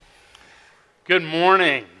Good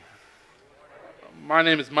morning. My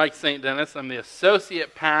name is Mike St. Dennis. I'm the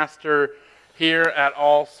associate pastor here at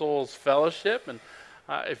All Souls Fellowship. And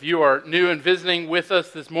if you are new and visiting with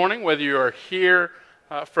us this morning, whether you are here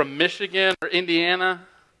from Michigan or Indiana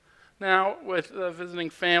now with visiting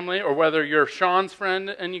family, or whether you're Sean's friend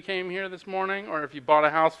and you came here this morning, or if you bought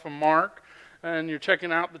a house from Mark and you're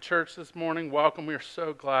checking out the church this morning, welcome. We are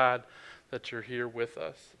so glad that you're here with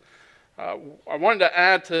us. I wanted to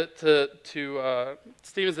add to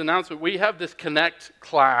Stephen's announcement, we have this Connect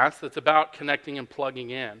class that's about connecting and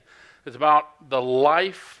plugging in. It's about the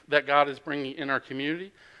life that God is bringing in our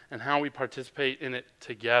community and how we participate in it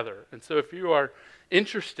together. And so if you are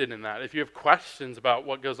interested in that, if you have questions about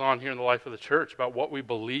what goes on here in the life of the church, about what we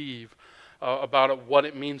believe, about what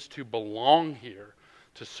it means to belong here,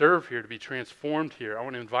 to serve here, to be transformed here, I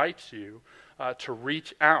want to invite you to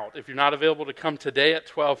reach out. If you're not available to come today at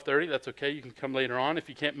 12:30, that's okay. You can come later on. If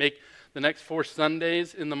you can't make the next 4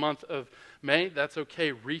 Sundays in the month of May, that's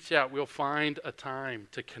okay. Reach out. We'll find a time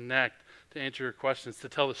to connect, to answer your questions, to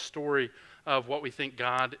tell the story of what we think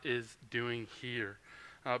God is doing here.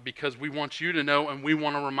 Because we want you to know, and we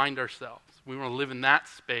want to remind ourselves. We want to live in that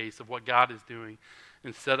space of what God is doing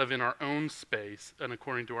instead of in our own space and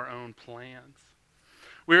according to our own plans.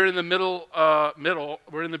 We're in the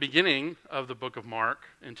we're in the beginning of the book of Mark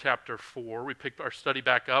in chapter 4. We picked our study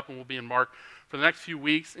back up, and we'll be in Mark for the next few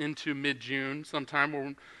weeks into mid-June, sometime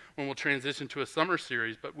when we'll transition to a summer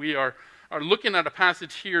series. But we are looking at a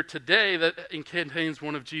passage here today that contains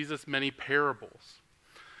one of Jesus' many parables.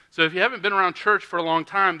 So if you haven't been around church for a long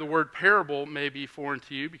time, the word parable may be foreign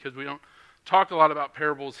to you because we don't talk a lot about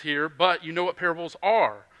parables here, but you know what parables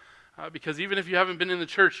are. Because even if you haven't been in the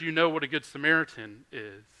church, you know what a good Samaritan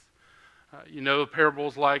is. You know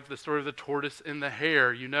parables like the story of the tortoise and the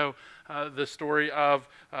hare. You know the story of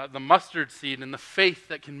the mustard seed and the faith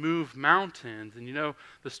that can move mountains. And you know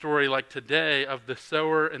the story like today of the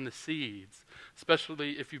sower and the seeds,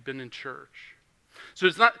 especially if you've been in church. So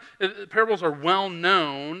parables are well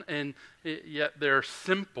known, and yet they're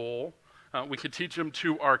simple. We could teach them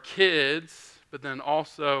to our kids, but then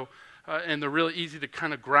also and they're really easy to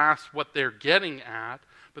kind of grasp what they're getting at,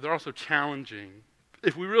 but they're also challenging.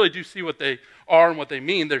 If we really do see what they are and what they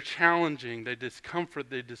mean, they're challenging, they discomfort,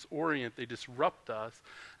 they disorient, they disrupt us.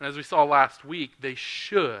 And as we saw last week, they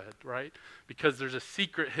should, right? Because there's a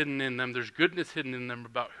secret hidden in them, there's goodness hidden in them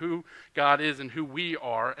about who God is and who we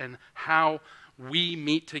are and how we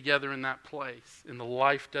meet together in that place, in the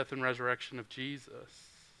life, death, and resurrection of Jesus.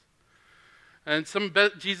 And some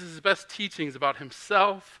of Jesus' best teachings about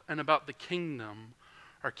himself and about the kingdom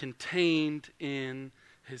are contained in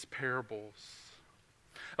his parables.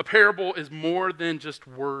 A parable is more than just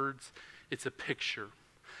words, it's a picture.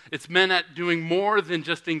 It's meant at doing more than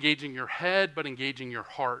just engaging your head, but engaging your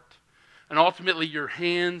heart. And ultimately your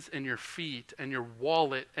hands and your feet and your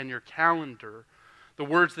wallet and your calendar. The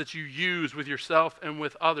words that you use with yourself and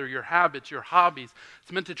with others, your habits, your hobbies.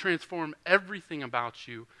 It's meant to transform everything about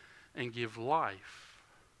you and give life.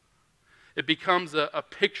 It becomes a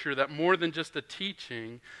picture that more than just a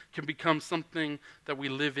teaching can become something that we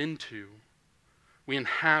live into. We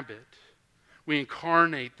inhabit. We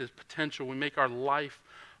incarnate this potential. We make our life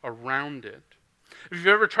around it. If you've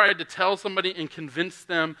ever tried to tell somebody and convince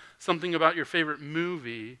them something about your favorite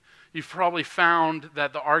movie, you've probably found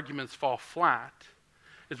that the arguments fall flat.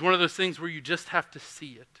 It's one of those things where you just have to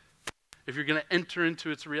see it if you're going to enter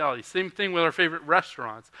into its reality. Same thing with our favorite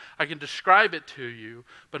restaurants. I can describe it to you,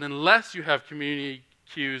 but unless you have community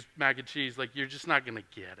Q's mac and cheese, you're just not going to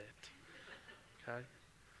get it. Okay?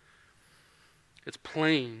 It's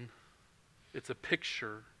plain. It's a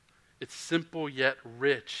picture. It's simple yet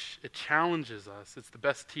rich. It challenges us. It's the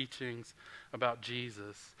best teachings about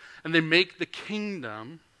Jesus. And they make the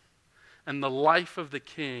kingdom and the life of the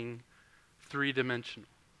king three-dimensional.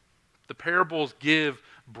 The parables give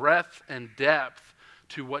breadth and depth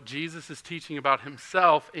to what Jesus is teaching about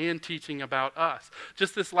himself and teaching about us.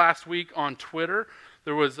 Just this last week on Twitter,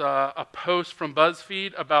 there was a post from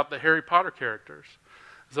BuzzFeed about the Harry Potter characters.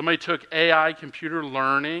 Somebody took AI, computer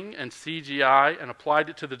learning, and CGI and applied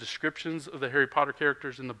it to the descriptions of the Harry Potter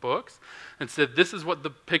characters in the books and said, this is what the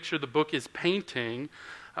picture the book is painting.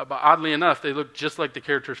 But oddly enough, they look just like the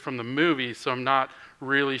characters from the movie, so I'm not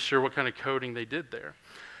really sure what kind of coding they did there.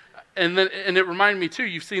 And it reminded me, too,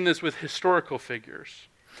 you've seen this with historical figures.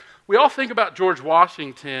 We all think about George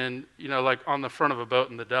Washington, on the front of a boat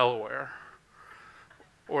in the Delaware.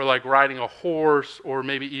 Or riding a horse, or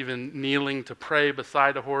maybe even kneeling to pray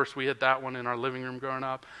beside a horse. We had that one in our living room growing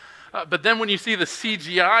up. But then when you see the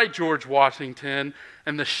CGI George Washington,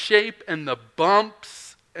 and the shape and the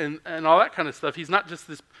bumps and all that kind of stuff. He's not just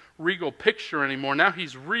this regal picture anymore. Now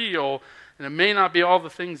he's real, and it may not be all the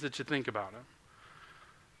things that you think about him.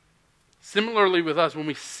 Similarly with us, when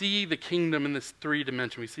we see the kingdom in this 3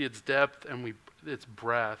 dimension, we see its depth and its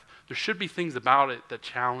breadth, there should be things about it that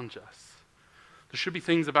challenge us. There should be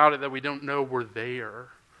things about it that we don't know were there.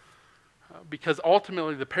 Because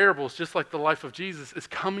ultimately the parables, just like the life of Jesus, is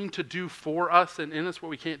coming to do for us and in us what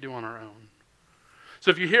we can't do on our own.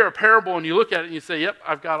 So if you hear a parable and you look at it and you say, yep,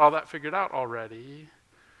 I've got all that figured out already,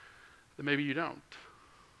 then maybe you don't.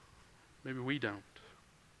 Maybe we don't.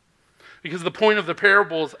 Because the point of the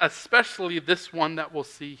parables, especially this one that we'll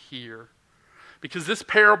see here, because this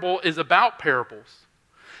parable is about parables.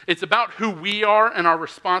 It's about who we are and our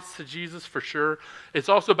response to Jesus for sure. It's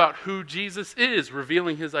also about who Jesus is,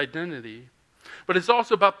 revealing his identity. But it's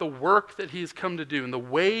also about the work that he has come to do and the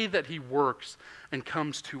way that he works and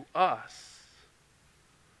comes to us.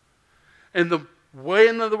 And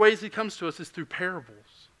one of the ways he comes to us is through parables.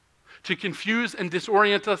 To confuse and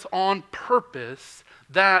disorient us on purpose,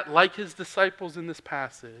 that, like his disciples in this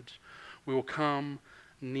passage, we will come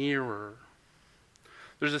nearer.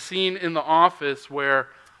 There's a scene in The Office where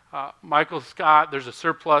Michael Scott, there's a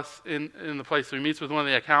surplus in the place, so he meets with one of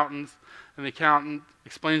the accountants, and the accountant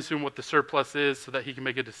explains to him what the surplus is so that he can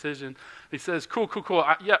make a decision. He says, cool,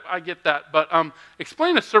 I get that, but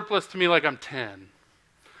explain a surplus to me like I'm 10.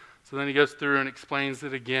 So then he goes through and explains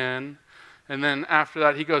it again, and then after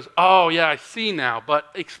that he goes, oh yeah, I see now, but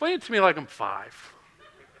explain it to me like I'm 5.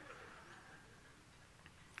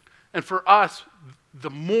 And for us, the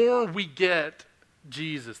more we get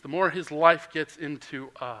Jesus, the more his life gets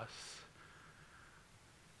into us,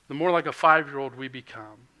 the more like a 5-year-old we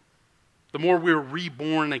become. The more we're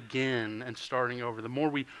reborn again and starting over. The more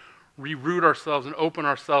we reroot ourselves and open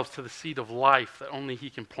ourselves to the seed of life that only he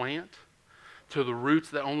can plant, to the roots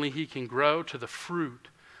that only he can grow, to the fruit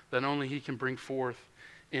that only he can bring forth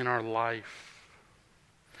in our life.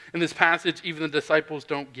 In this passage, even the disciples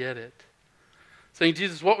don't get it. Saying,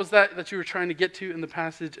 Jesus, what was that you were trying to get to in the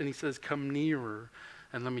passage? And he says, come nearer.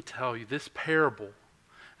 And let me tell you, this parable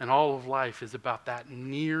and all of life is about that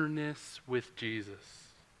nearness with Jesus.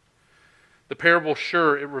 The parable,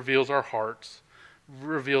 sure, it reveals our hearts,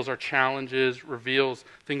 reveals our challenges, reveals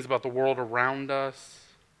things about the world around us.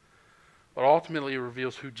 But ultimately, it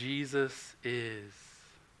reveals who Jesus is.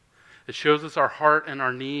 It shows us our heart and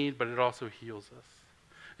our need, but it also heals us.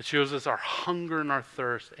 It shows us our hunger and our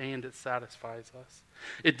thirst, and it satisfies us.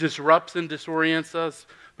 It disrupts and disorients us,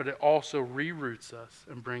 but it also reroots us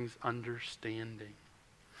and brings understanding.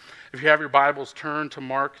 If you have your Bibles, turn to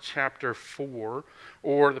Mark chapter 4,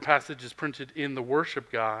 or the passage is printed in the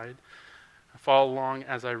worship guide. Follow along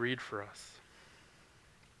as I read for us.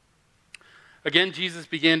 Again, Jesus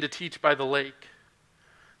began to teach by the lake.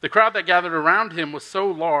 The crowd that gathered around him was so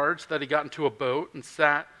large that he got into a boat and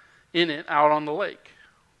sat in it out on the lake,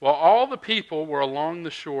 while all the people were along the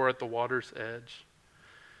shore at the water's edge.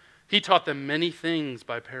 He taught them many things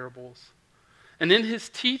by parables, and in his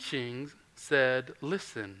teachings said,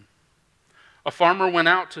 listen, a farmer went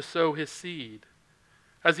out to sow his seed.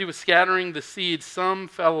 As he was scattering the seed, some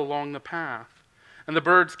fell along the path, and the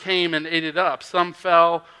birds came and ate it up. Some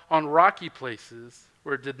fell on rocky places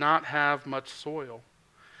where it did not have much soil.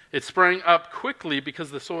 It sprang up quickly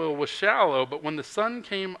because the soil was shallow, but when the sun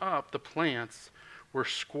came up, the plants were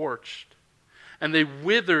scorched, and they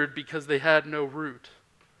withered because they had no root.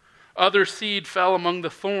 Other seed fell among the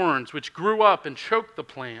thorns, which grew up and choked the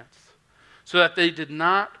plants, so that they did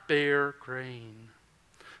not bear grain.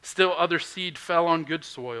 Still other seed fell on good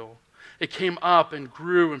soil. It came up and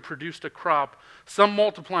grew and produced a crop, some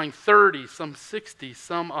multiplying 30, some 60,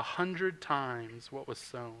 some 100 times what was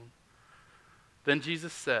sown. Then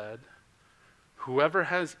Jesus said, whoever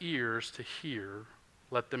has ears to hear,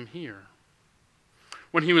 let them hear.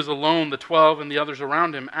 When he was alone, the 12 and the others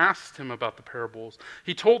around him asked him about the parables.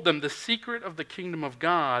 He told them, the secret of the kingdom of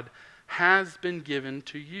God has been given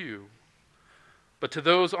to you. But to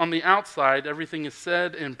those on the outside, everything is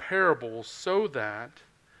said in parables so that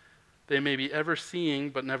they may be ever seeing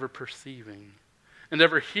but never perceiving, and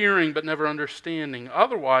ever hearing but never understanding.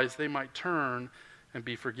 Otherwise, they might turn and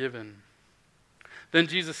be forgiven. Then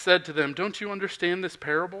Jesus said to them, don't you understand this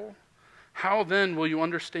parable? How then will you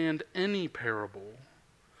understand any parable?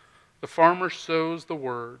 The farmer sows the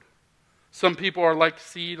word. Some people are like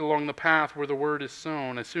seed along the path where the word is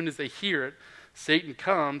sown. As soon as they hear it, Satan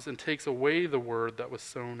comes and takes away the word that was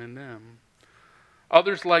sown in them.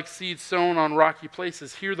 Others, like seed sown on rocky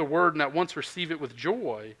places, hear the word and at once receive it with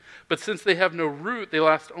joy. But since they have no root, they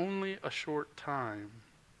last only a short time.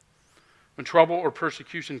 When trouble or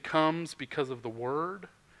persecution comes because of the word,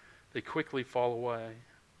 they quickly fall away.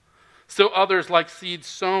 So others, like seed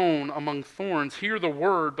sown among thorns, hear the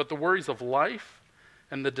word, but the worries of life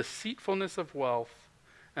and the deceitfulness of wealth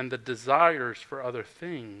and the desires for other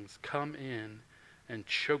things come in and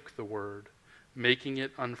choke the word, making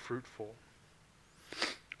it unfruitful.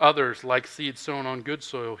 Others, like seed sown on good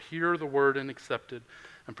soil, hear the word and accept it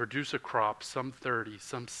and produce a crop, some 30,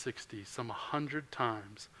 some 60, some 100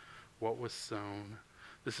 times what was sown.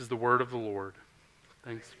 This is the word of the Lord.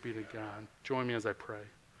 Thanks be to God. Join me as I pray.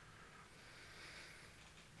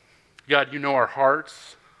 God, you know our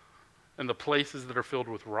hearts and the places that are filled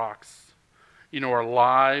with rocks. You know our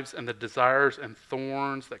lives and the desires and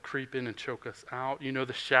thorns that creep in and choke us out. You know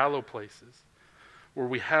the shallow places where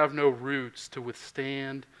we have no roots to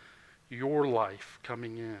withstand your life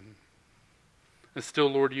coming in. And still,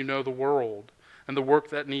 Lord, you know the world and the work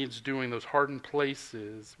that needs doing, those hardened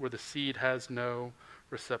places where the seed has no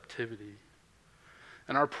receptivity.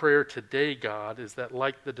 And our prayer today, God, is that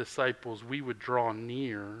like the disciples, we would draw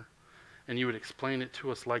near and you would explain it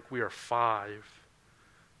to us like we are 5,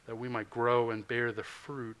 that we might grow and bear the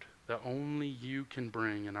fruit that only you can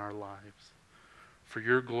bring in our lives, for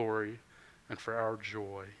your glory and for our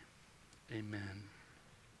joy. Amen.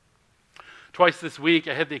 Twice this week,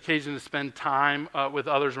 I had the occasion to spend time with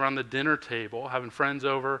others around the dinner table, having friends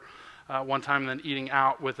over one time and then eating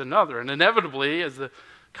out with another. And inevitably, as the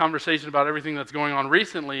conversation about everything that's going on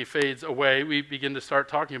recently fades away, we begin to start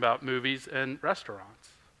talking about movies and restaurants.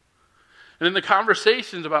 And in the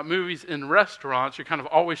conversations about movies in restaurants, you're kind of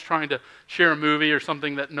always trying to share a movie or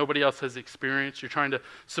something that nobody else has experienced. You're trying to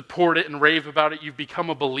support it and rave about it. You've become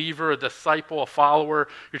a believer, a disciple, a follower.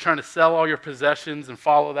 You're trying to sell all your possessions and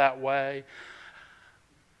follow that way.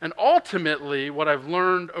 And ultimately, what I've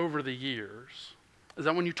learned over the years is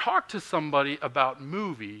that when you talk to somebody about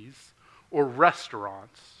movies or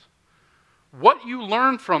restaurants, what you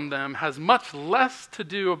learn from them has much less to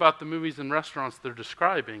do about the movies and restaurants they're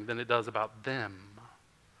describing than it does about them.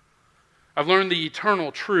 I've learned the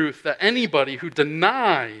eternal truth that anybody who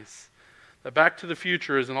denies that Back to the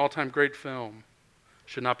Future is an all-time great film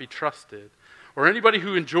should not be trusted, or anybody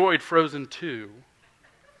who enjoyed Frozen 2.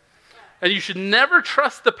 And you should never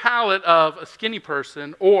trust the palate of a skinny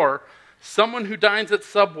person or someone who dines at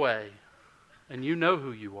Subway, and you know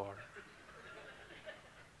who you are.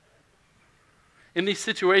 In these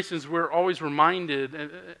situations, we're always reminded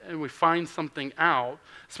and we find something out,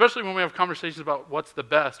 especially when we have conversations about what's the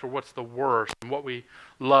best or what's the worst and what we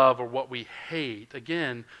love or what we hate.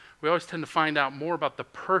 Again, we always tend to find out more about the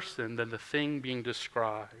person than the thing being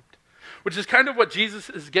described, which is kind of what Jesus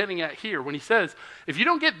is getting at here when he says, if you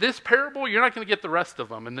don't get this parable, you're not going to get the rest of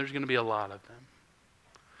them, and there's going to be a lot of them.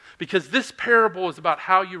 Because this parable is about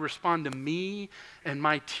how you respond to me and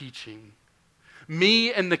my teaching.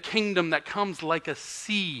 Me and the kingdom that comes like a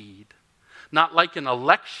seed, not like an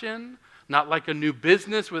election, not like a new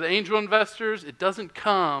business with angel investors. It doesn't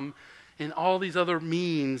come in all these other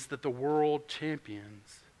means that the world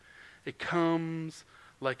champions. It comes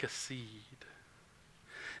like a seed.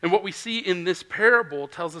 And what we see in this parable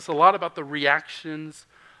tells us a lot about the reactions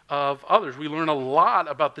of others. We learn a lot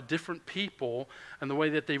about the different people and the way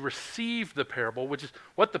that they receive the parable, which is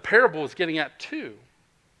what the parable is getting at too.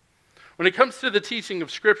 When it comes to the teaching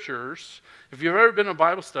of scriptures, if you've ever been in a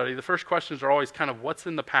Bible study, the first questions are always kind of what's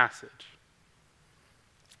in the passage,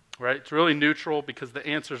 right? It's really neutral because the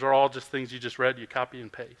answers are all just things you just read, you copy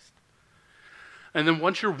and paste. And then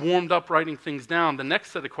once you're warmed up writing things down, the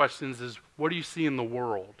next set of questions is what do you see in the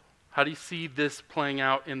world? How do you see this playing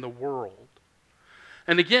out in the world?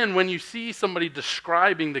 And again, when you see somebody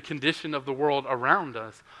describing the condition of the world around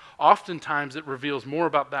us, oftentimes it reveals more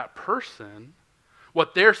about that person,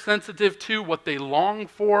 what they're sensitive to, what they long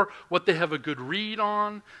for, what they have a good read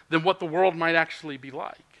on, than what the world might actually be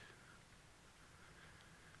like.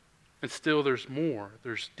 And still there's more,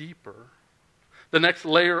 there's deeper. The next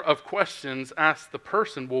layer of questions asks the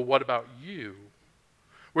person, well, what about you?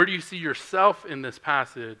 Where do you see yourself in this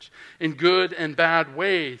passage, in good and bad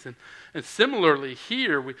ways? And similarly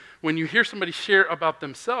here, when you hear somebody share about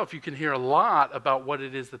themselves, you can hear a lot about what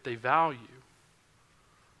it is that they value,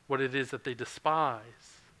 what it is that they despise,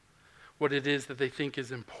 what it is that they think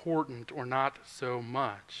is important or not so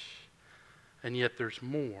much. And yet there's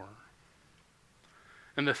more.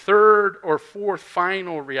 And the third or fourth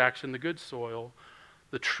final reaction, the good soil,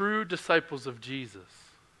 the true disciples of Jesus,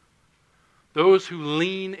 those who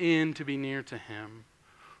lean in to be near to him,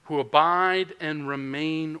 who abide and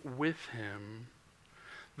remain with him,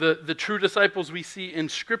 the true disciples we see in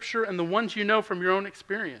Scripture and the ones you know from your own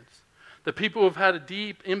experience, the people who have had a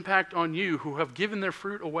deep impact on you, who have given their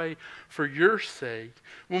fruit away for your sake.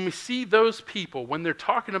 When we see those people, when they're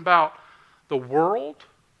talking about the world,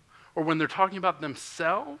 or when they're talking about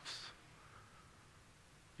themselves,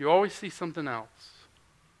 you always see something else.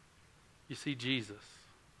 You see Jesus.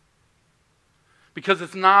 Because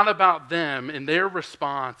it's not about them and their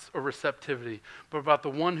response or receptivity, but about the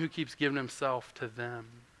one who keeps giving himself to them.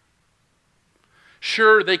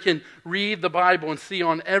 Sure, they can read the Bible and see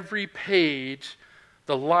on every page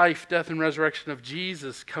the life, death, and resurrection of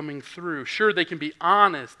Jesus coming through. Sure, they can be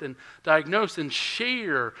honest and diagnose and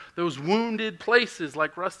share those wounded places,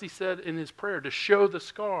 like Rusty said in his prayer, to show the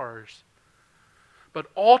scars. But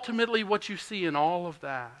ultimately, what you see in all of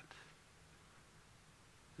that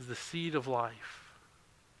is the seed of life,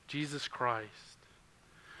 Jesus Christ.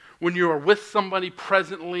 When you are with somebody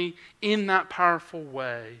presently in that powerful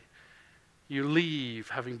way, you leave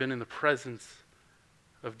having been in the presence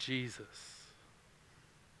of Jesus.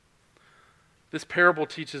 This parable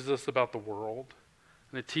teaches us about the world,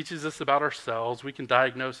 and it teaches us about ourselves. We can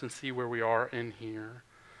diagnose and see where we are in here.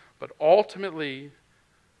 But ultimately,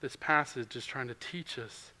 this passage is trying to teach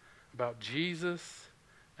us about Jesus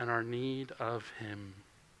and our need of him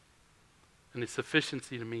and his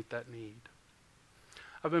sufficiency to meet that need.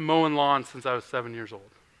 I've been mowing lawns since I was 7 years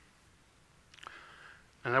old.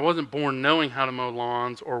 And I wasn't born knowing how to mow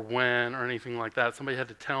lawns or when or anything like that. Somebody had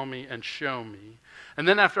to tell me and show me. And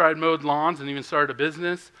then after I'd mowed lawns and even started a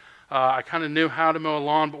business, I kind of knew how to mow a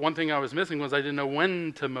lawn, but one thing I was missing was I didn't know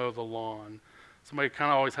when to mow the lawn. Somebody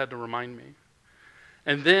kind of always had to remind me.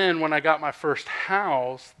 And then when I got my first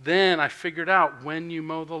house, then I figured out when you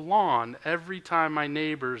mow the lawn. Every time my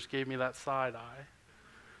neighbors gave me that side eye.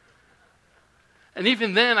 And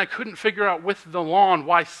even then, I couldn't figure out with the lawn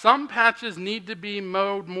why some patches need to be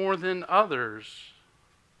mowed more than others.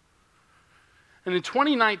 And in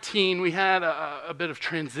 2019, we had a bit of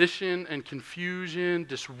transition and confusion,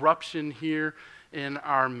 disruption here in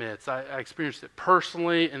our midst. I experienced it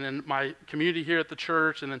personally and in my community here at the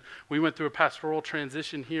church, and then we went through a pastoral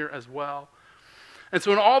transition here as well. And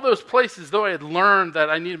so in all those places, though I had learned that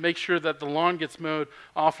I need to make sure that the lawn gets mowed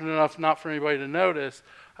often enough not for anybody to notice,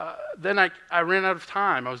 then I ran out of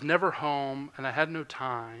time. I was never home, and I had no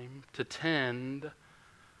time to tend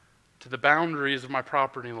to the boundaries of my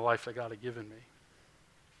property and the life that God had given me.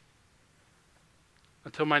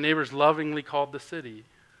 Until my neighbors lovingly called the city.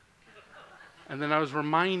 And then I was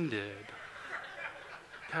reminded,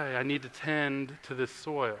 okay, I need to tend to this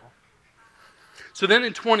soil. So then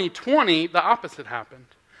in 2020, the opposite happened.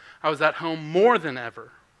 I was at home more than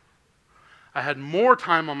ever. I had more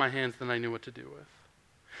time on my hands than I knew what to do with.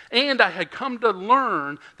 And I had come to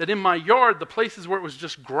learn that in my yard, the places where it was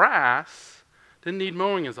just grass didn't need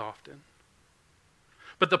mowing as often.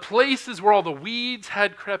 But the places where all the weeds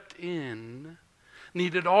had crept in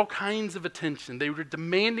needed all kinds of attention. They were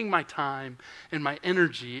demanding my time and my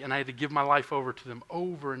energy, and I had to give my life over to them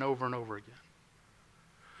over and over and over again.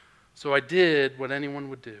 So I did what anyone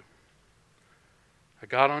would do. I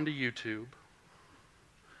got onto YouTube,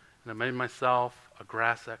 and I made myself a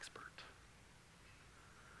grass expert.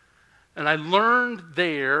 And I learned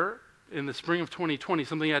there in the spring of 2020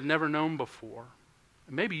 something I'd never known before.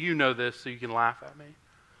 And maybe you know this, so you can laugh at me.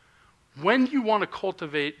 When you want to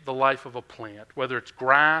cultivate the life of a plant, whether it's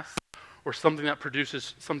grass or something that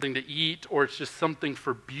produces something to eat, or it's just something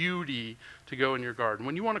for beauty to go in your garden,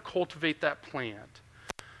 when you want to cultivate that plant,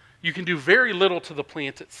 you can do very little to the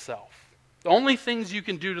plant itself. The only things you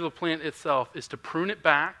can do to the plant itself is to prune it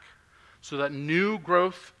back so that new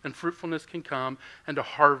growth and fruitfulness can come, and to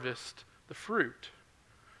harvest the fruit.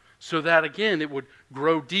 So that, again, it would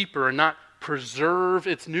grow deeper and not preserve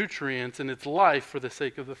its nutrients and its life for the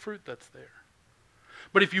sake of the fruit that's there.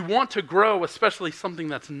 But if you want to grow, especially something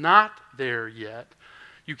that's not there yet,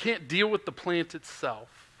 you can't deal with the plant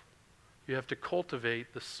itself. You have to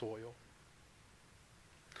cultivate the soil.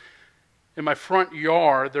 In my front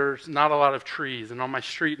yard, there's not a lot of trees, and on my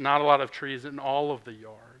street, not a lot of trees in all of the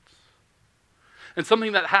yards. And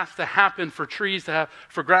something that has to happen for trees to have,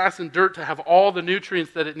 for grass and dirt to have all the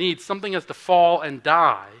nutrients that it needs, something has to fall and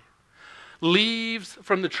die. Leaves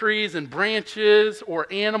from the trees and branches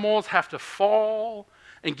or animals have to fall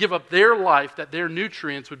and give up their life that their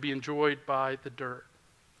nutrients would be enjoyed by the dirt.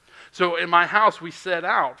 So in my house, we set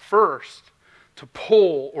out first to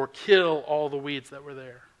pull or kill all the weeds that were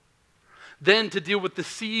there. Then to deal with the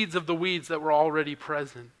seeds of the weeds that were already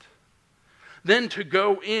present. Then to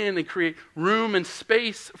go in and create room and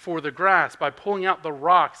space for the grass by pulling out the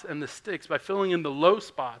rocks and the sticks, by filling in the low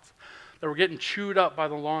spots that were getting chewed up by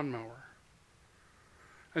the lawnmower.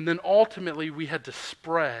 And then ultimately we had to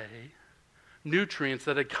spray nutrients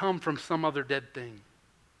that had come from some other dead thing.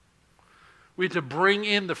 We had to bring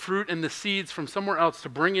in the fruit and the seeds from somewhere else to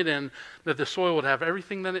bring it in, that the soil would have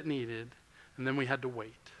everything that it needed, and then we had to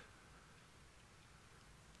wait.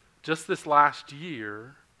 just this last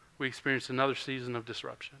year, we experienced another season of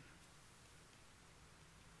disruption.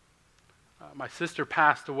 My sister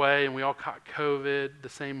passed away, and we all caught COVID the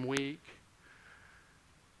same week.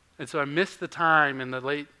 And so I missed the time in the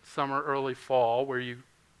late summer, early fall where you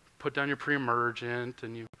put down your pre-emergent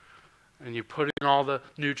and you put in all the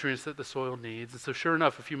nutrients that the soil needs. And so sure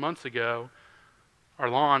enough, a few months ago, our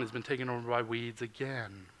lawn has been taken over by weeds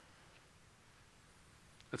again.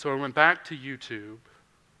 And so I went back to YouTube,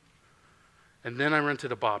 and then I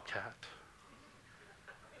rented a Bobcat.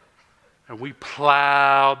 And we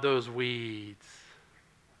plowed those weeds.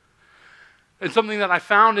 And something that I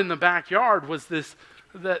found in the backyard was this,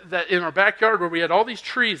 that in our backyard where we had all these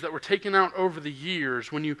trees that were taken out over the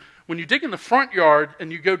years, when you dig in the front yard and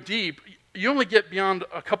you go deep, you only get beyond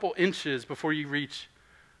a couple inches before you reach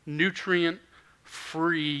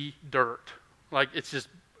nutrient-free dirt. Like it's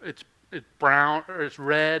brown, or it's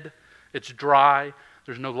red, it's dry,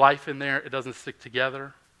 there's no life in there, it doesn't stick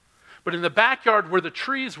together. But in the backyard where the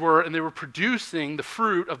trees were, and they were producing the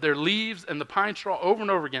fruit of their leaves and the pine straw over and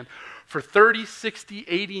over again for 30, 60,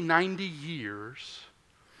 80, 90 years,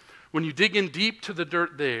 when you dig in deep to the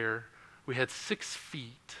dirt there, we had 6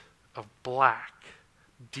 feet of black,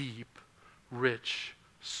 deep, rich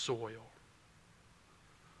soil.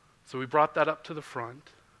 So we brought that up to the front.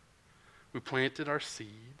 We planted our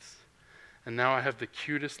seeds. And now I have the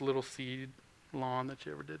cutest little seed lawn that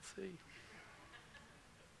you ever did see.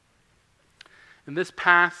 In this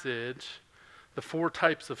passage, the 4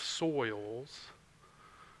 types of soils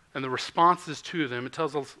and the responses to them, it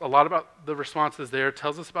tells us a lot about the responses there. It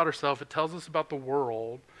tells us about ourselves. It tells us about the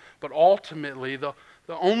world. But ultimately, the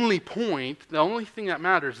only point, the only thing that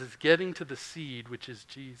matters is getting to the seed, which is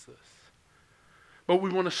Jesus. But we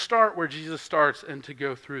want to start where Jesus starts and to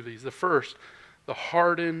go through these. The first, the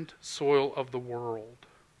hardened soil of the world.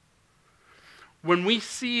 When we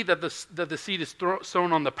see that the seed is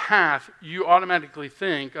sown on the path, you automatically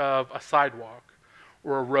think of a sidewalk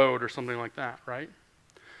or a road or something like that, right?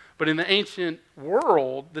 But in the ancient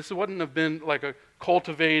world, this wouldn't have been like a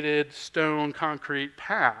cultivated stone concrete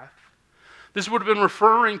path. This would have been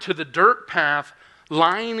referring to the dirt path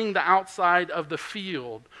lining the outside of the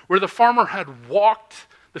field, where the farmer had walked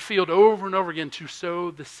the field over and over again to sow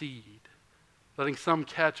the seed, letting some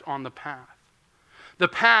catch on the path. The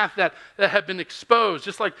path that had been exposed,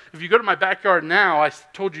 just like if you go to my backyard now, I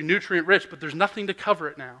told you nutrient rich, but there's nothing to cover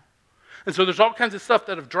it now. And so there's all kinds of stuff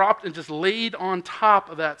that have dropped and just laid on top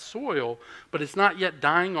of that soil, but it's not yet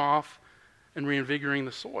dying off and reinvigorating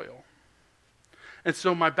the soil. And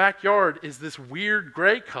so my backyard is this weird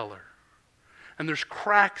gray color, and there's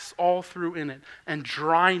cracks all through in it, and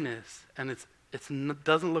dryness, and it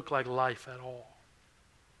doesn't look like life at all.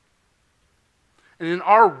 And in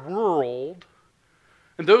our world,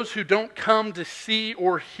 and those who don't come to see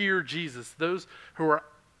or hear Jesus, those who are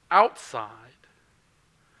outside,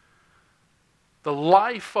 the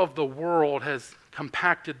life of the world has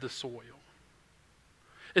compacted the soil.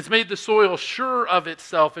 It's made the soil sure of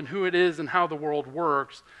itself and who it is and how the world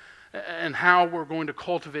works and how we're going to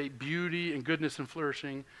cultivate beauty and goodness and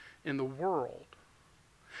flourishing in the world.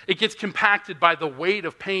 It gets compacted by the weight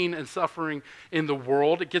of pain and suffering in the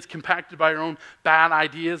world. It gets compacted by our own bad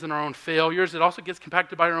ideas and our own failures. It also gets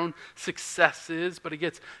compacted by our own successes, but it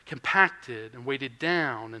gets compacted and weighted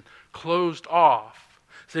down and closed off.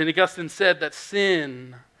 St. Augustine said that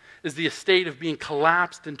sin is the estate of being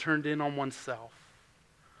collapsed and turned in on oneself,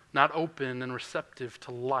 not open and receptive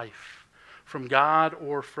to life from God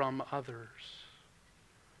or from others.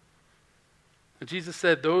 And Jesus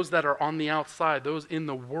said those that are on the outside, those in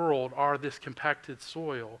the world, are this compacted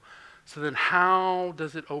soil. So then how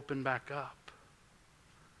does it open back up?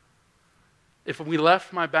 If we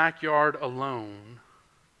left my backyard alone,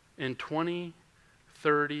 in 20,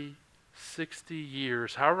 30, 60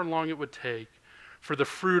 years, however long it would take, for the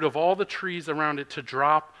fruit of all the trees around it to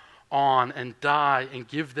drop on and die and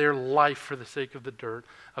give their life for the sake of the dirt,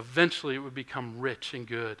 eventually it would become rich and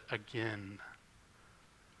good again.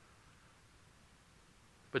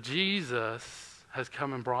 But Jesus has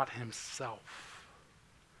come and brought himself.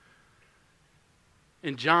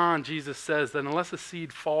 In John, Jesus says that unless a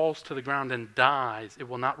seed falls to the ground and dies, it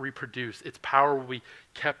will not reproduce. Its power will be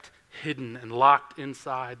kept hidden and locked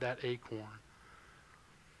inside that acorn.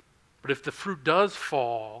 But if the fruit does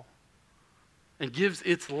fall and gives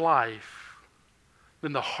its life,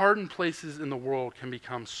 then the hardened places in the world can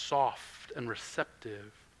become soft and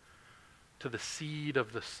receptive to the seed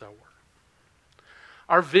of the sower.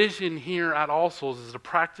 Our vision here at All Souls is to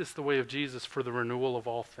practice the way of Jesus for the renewal of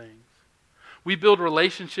all things. We build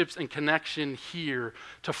relationships and connection here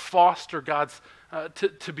to foster God's,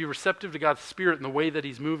 to be receptive to God's Spirit in the way that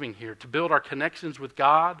He's moving here, to build our connections with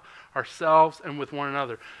God, ourselves, and with one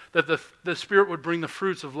another. That the Spirit would bring the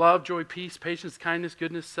fruits of love, joy, peace, patience, kindness,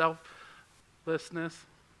 goodness, selflessness,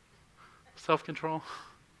 self-control.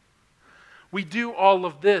 We do all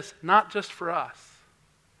of this not just for us,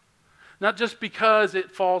 not just because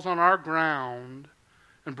it falls on our ground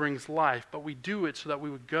and brings life, but we do it so that we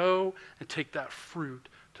would go and take that fruit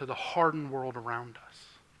to the hardened world around us.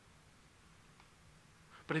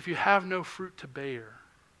 But if you have no fruit to bear,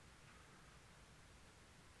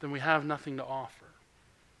 then we have nothing to offer.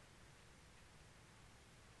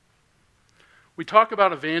 We talk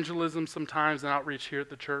about evangelism sometimes and outreach here at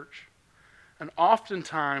the church. And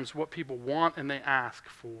oftentimes what people want and they ask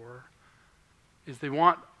for is they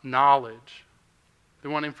want knowledge. They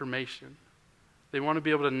want information. They want to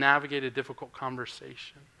be able to navigate a difficult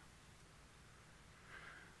conversation.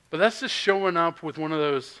 But that's just showing up with one of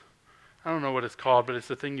those, I don't know what it's called, but it's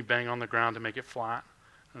the thing you bang on the ground to make it flat.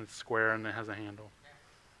 And it's square and it has a handle.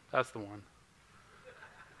 That's the one.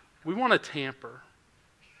 We want to tamper.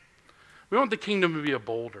 We want the kingdom to be a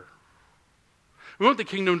boulder. We want the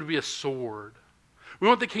kingdom to be a sword. We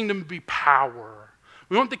want the kingdom to be power.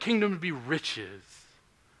 We want the kingdom to be riches.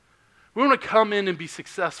 We want to come in and be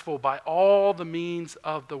successful by all the means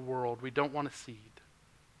of the world. We don't want a seed.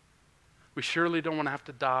 We surely don't want to have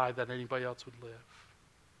to die that anybody else would live.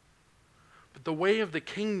 But the way of the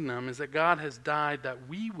kingdom is that God has died that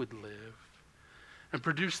we would live and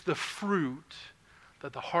produce the fruit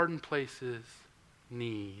that the hardened places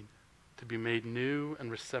need to be made new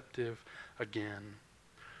and receptive again.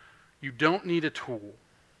 You don't need a tool.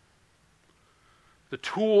 The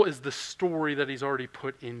tool is the story that He's already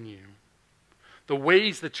put in you. The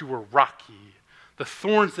ways that you were rocky, the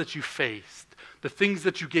thorns that you faced, the things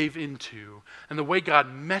that you gave into, and the way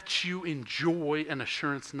God met you in joy and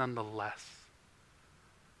assurance nonetheless.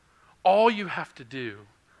 All you have to do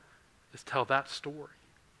is tell that story.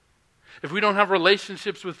 If we don't have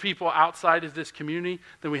relationships with people outside of this community,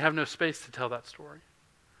 then we have no space to tell that story.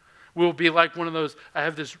 We'll be like one of those, I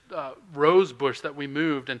have this rose bush that we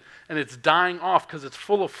moved, and it's dying off because it's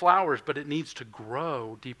full of flowers, but it needs to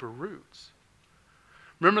grow deeper roots.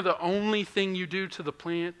 Remember, the only thing you do to the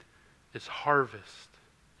plant is harvest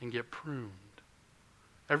and get pruned.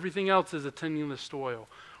 Everything else is attending the soil.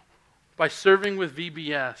 By serving with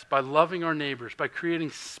VBS, by loving our neighbors, by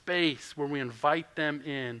creating space where we invite them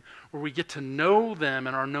in, where we get to know them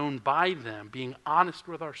and are known by them, being honest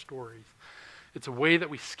with our stories, it's a way that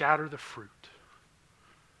we scatter the fruit,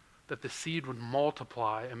 that the seed would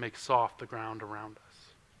multiply and make soft the ground around us.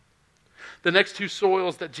 The next two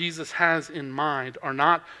soils that Jesus has in mind are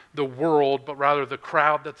not the world, but rather the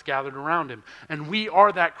crowd that's gathered around Him. And we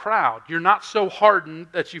are that crowd. You're not so hardened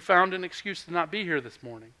that you found an excuse to not be here this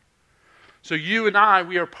morning. So you and I,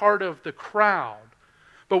 we are part of the crowd.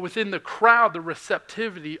 But within the crowd, the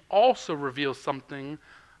receptivity also reveals something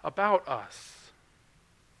about us.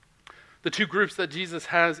 The two groups that Jesus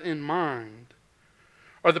has in mind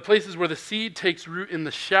are the places where the seed takes root in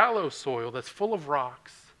the shallow soil that's full of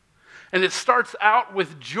rocks. And it starts out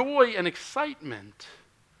with joy and excitement.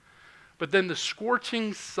 But then the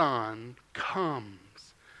scorching sun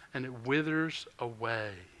comes and it withers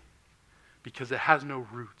away because it has no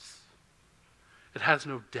roots. It has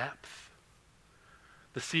no depth.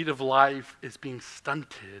 The seed of life is being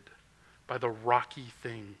stunted by the rocky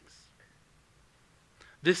things.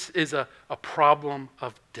 This is a problem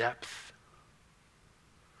of depth.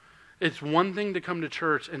 It's one thing to come to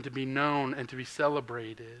church and to be known and to be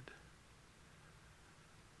celebrated.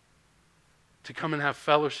 To come and have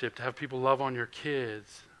fellowship, to have people love on your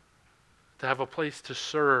kids, to have a place to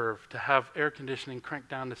serve, to have air conditioning cranked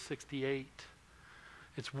down to 68.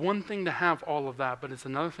 It's one thing to have all of that, but it's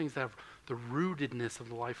another thing to have the rootedness of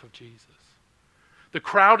the life of Jesus. The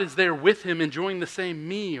crowd is there with Him enjoying the same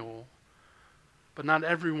meal, but not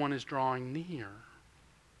everyone is drawing near.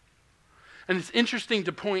 And it's interesting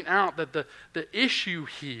to point out that the issue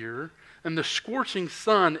here and the scorching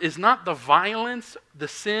sun is not the violence, the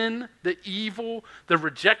sin, the evil, the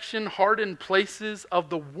rejection, hardened places of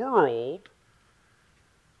the world,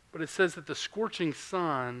 but it says that the scorching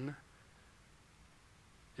sun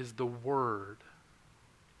is the Word.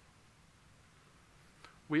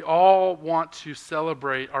 We all want to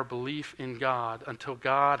celebrate our belief in God until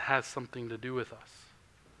God has something to do with us,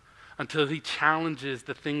 until He challenges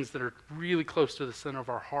the things that are really close to the center of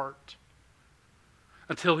our heart,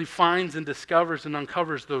 until He finds and discovers and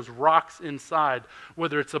uncovers those rocks inside,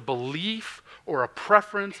 whether it's a belief or a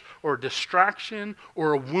preference or a distraction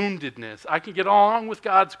or a woundedness. I can get along with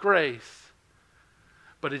God's grace,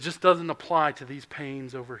 but it just doesn't apply to these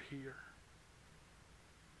pains over here.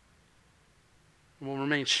 We'll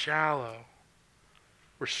remain shallow.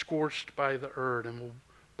 We're scorched by the word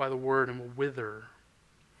and will wither.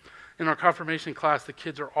 In our confirmation class, the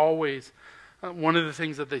kids are always, one of the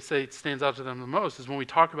things that they say stands out to them the most is when we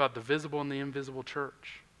talk about the visible and the invisible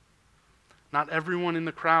church. Not everyone in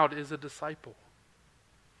the crowd is a disciple.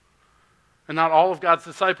 And not all of God's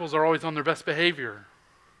disciples are always on their best behavior.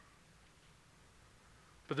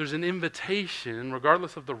 But there's an invitation,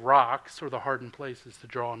 regardless of the rocks or the hardened places, to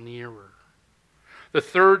draw nearer. The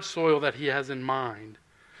third soil that he has in mind,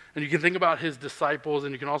 and you can think about his disciples,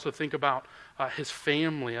 and you can also think about his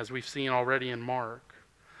family, as we've seen already in Mark.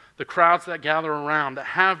 The crowds that gather around, that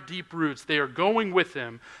have deep roots, they are going with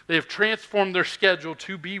him. They have transformed their schedule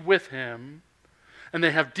to be with him, and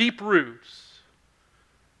they have deep roots,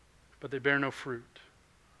 but they bear no fruit.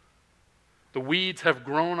 The weeds have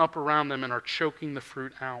grown up around them and are choking the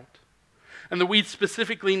fruit out. And the weeds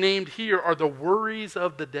specifically named here are the worries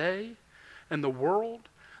of the day and the world,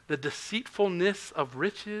 the deceitfulness of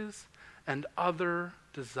riches, and other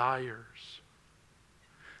desires.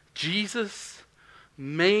 Jesus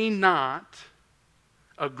may not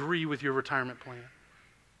agree with your retirement plan.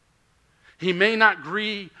 He may not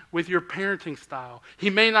agree with your parenting style. He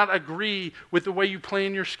may not agree with the way you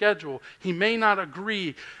plan your schedule. He may not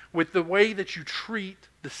agree with the way that you treat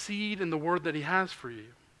the seed and the word that he has for you.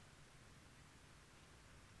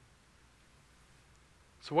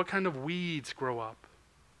 So what kind of weeds grow up?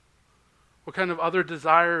 What kind of other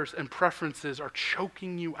desires and preferences are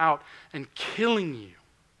choking you out and killing you?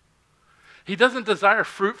 He doesn't desire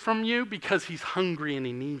fruit from you because he's hungry and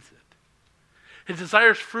he needs it. He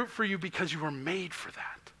desires fruit for you because you were made for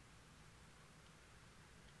that.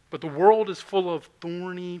 But the world is full of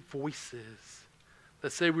thorny voices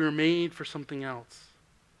that say we were made for something else,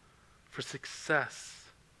 for success,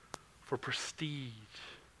 for prestige,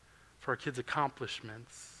 for our kids'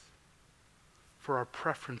 accomplishments, for our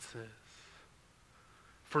preferences,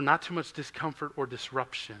 for not too much discomfort or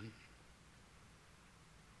disruption.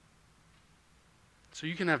 So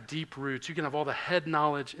you can have deep roots, you can have all the head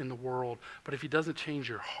knowledge in the world, but if he doesn't change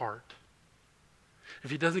your heart, if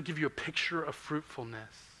he doesn't give you a picture of fruitfulness,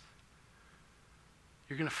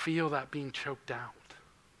 you're going to feel that being choked out.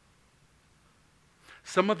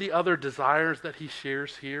 Some of the other desires that he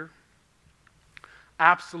shares here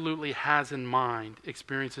absolutely has in mind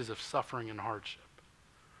experiences of suffering and hardship.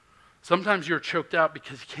 Sometimes you're choked out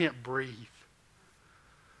because you can't breathe,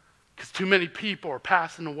 because too many people are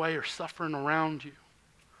passing away or suffering around you,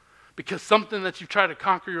 because something that you've tried to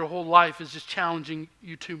conquer your whole life is just challenging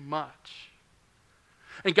you too much.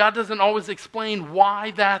 And God doesn't always explain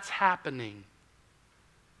why that's happening.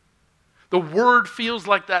 The word feels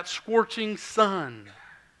like that scorching sun.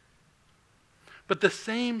 But the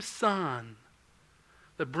same sun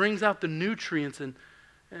that brings out the nutrients and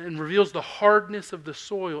reveals the hardness of the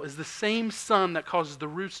soil is the same sun that causes the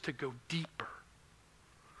roots to go deeper,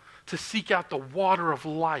 to seek out the water of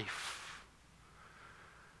life,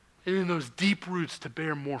 and in those deep roots to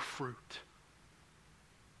bear more fruit.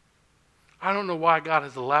 I don't know why God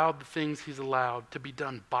has allowed the things he's allowed to be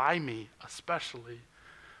done by me especially,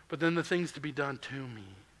 but then the things to be done to me.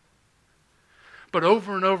 But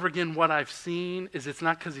over and over again, what I've seen is it's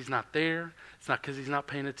not because he's not there. It's not because he's not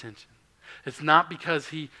paying attention. It's not because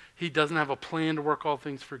he doesn't have a plan to work all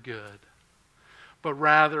things for good. But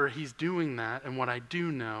rather, he's doing that, and what I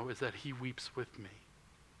do know is that he weeps with me.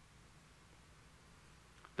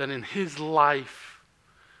 That in his life,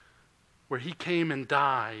 where he came and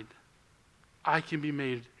died, I can be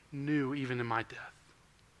made new even in my death,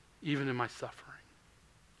 even in my suffering.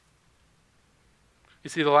 You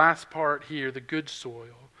see, the last part here, the good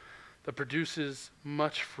soil that produces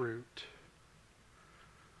much fruit.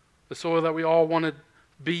 The soil that we all want to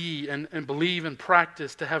be and believe and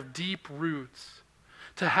practice, to have deep roots,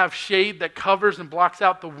 to have shade that covers and blocks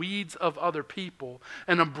out the weeds of other people,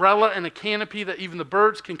 an umbrella and a canopy that even the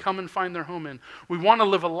birds can come and find their home in. We want to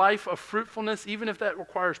live a life of fruitfulness, even if that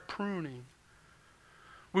requires pruning.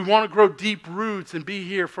 We want to grow deep roots and be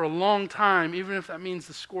here for a long time, even if that means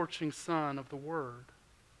the scorching sun of the Word.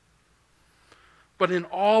 But in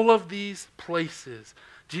all of these places,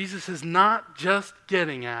 Jesus is not just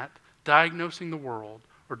getting at diagnosing the world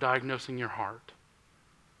or diagnosing your heart.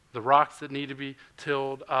 The rocks that need to be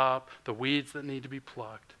tilled up, the weeds that need to be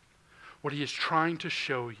plucked. What he is trying to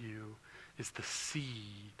show you is the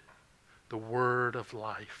seed, the word of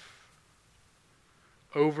life.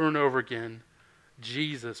 Over and over again,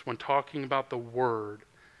 Jesus, when talking about the word,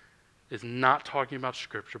 is not talking about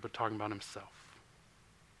Scripture, but talking about himself.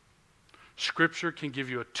 Scripture can give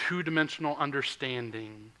you a two-dimensional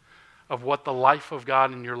understanding of what the life of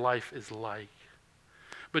God in your life is like.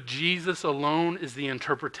 But Jesus alone is the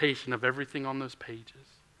interpretation of everything on those pages.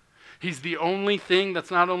 He's the only thing that's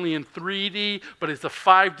not only in 3D, but it's a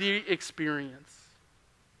 5D experience.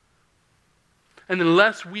 And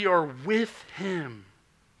unless we are with him,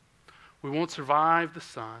 we won't survive the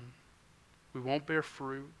sun. We won't bear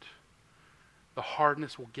fruit. The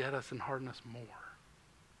hardness will get us and harden us more.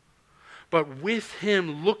 But with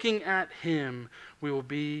him, looking at him, we will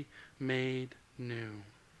be made new.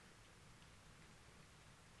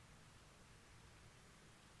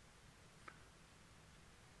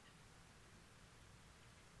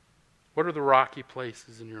 What are the rocky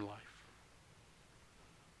places in your life?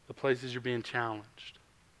 The places you're being challenged.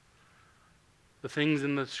 The things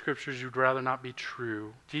in the scriptures you'd rather not be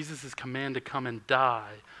true. Jesus' command to come and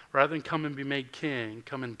die, rather than come and be made king,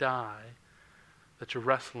 come and die, that you're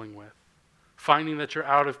wrestling with. Finding that you're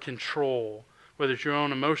out of control, whether it's your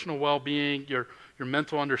own emotional well-being, your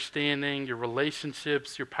mental understanding, your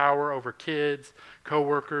relationships, your power over kids,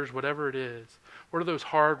 co-workers, whatever it is. What are those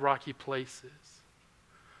hard, rocky places?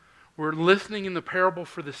 We're listening in the parable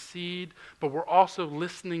for the seed, but we're also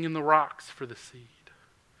listening in the rocks for the seed.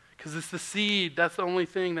 Because it's the seed, that's the only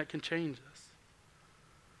thing that can change us.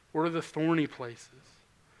 What are the thorny places?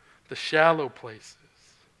 The shallow places?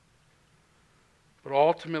 But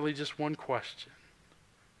ultimately, just one question.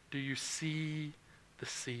 Do you see the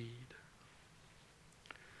seed?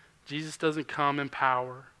 Jesus doesn't come in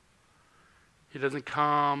power. He doesn't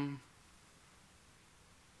come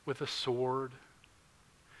with a sword.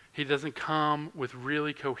 He doesn't come with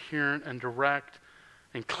really coherent and direct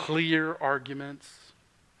and clear arguments.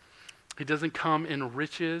 He doesn't come in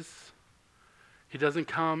riches. He doesn't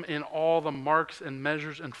come in all the marks and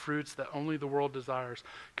measures and fruits that only the world desires.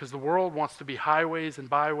 Because the world wants to be highways and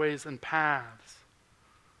byways and paths.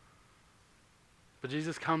 But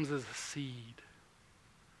Jesus comes as a seed.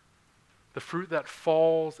 The fruit that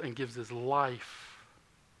falls and gives his life.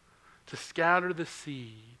 To scatter the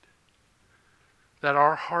seed. That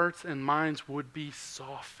our hearts and minds would be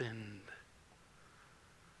softened.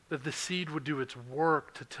 That the seed would do its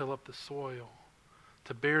work to till up the soil.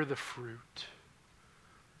 To bear the fruit.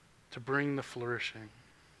 To bring the flourishing.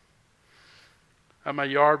 At my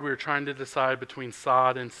yard, we were trying to decide between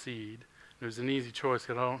sod and seed. It was an easy choice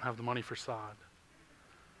because I don't have the money for sod.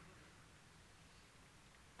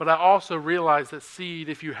 But I also realized that seed,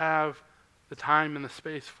 if you have the time and the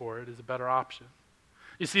space for it, is a better option.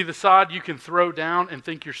 You see, the sod you can throw down and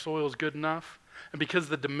think your soil is good enough. And because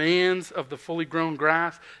of the demands of the fully grown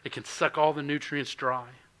grass, it can suck all the nutrients dry.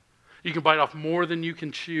 You can bite off more than you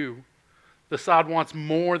can chew. The sod wants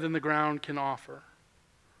more than the ground can offer.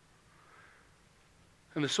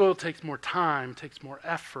 And the soil takes more time, takes more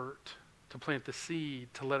effort to plant the seed,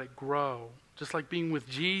 to let it grow. Just like being with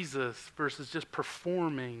Jesus versus just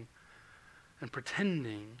performing and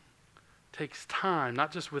pretending takes time,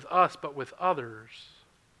 not just with us, but with others.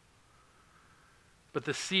 But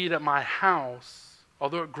the seed at my house,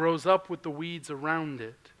 although it grows up with the weeds around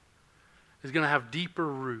it, is going to have deeper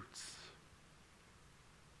roots.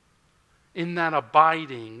 In that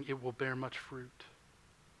abiding, it will bear much fruit.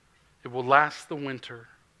 It will last the winter.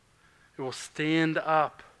 It will stand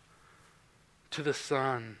up to the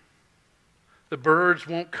sun. The birds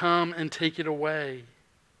won't come and take it away.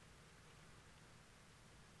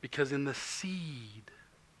 Because in the seed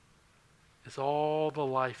is all the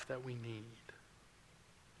life that we need.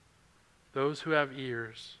 Those who have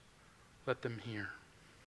ears, let them hear.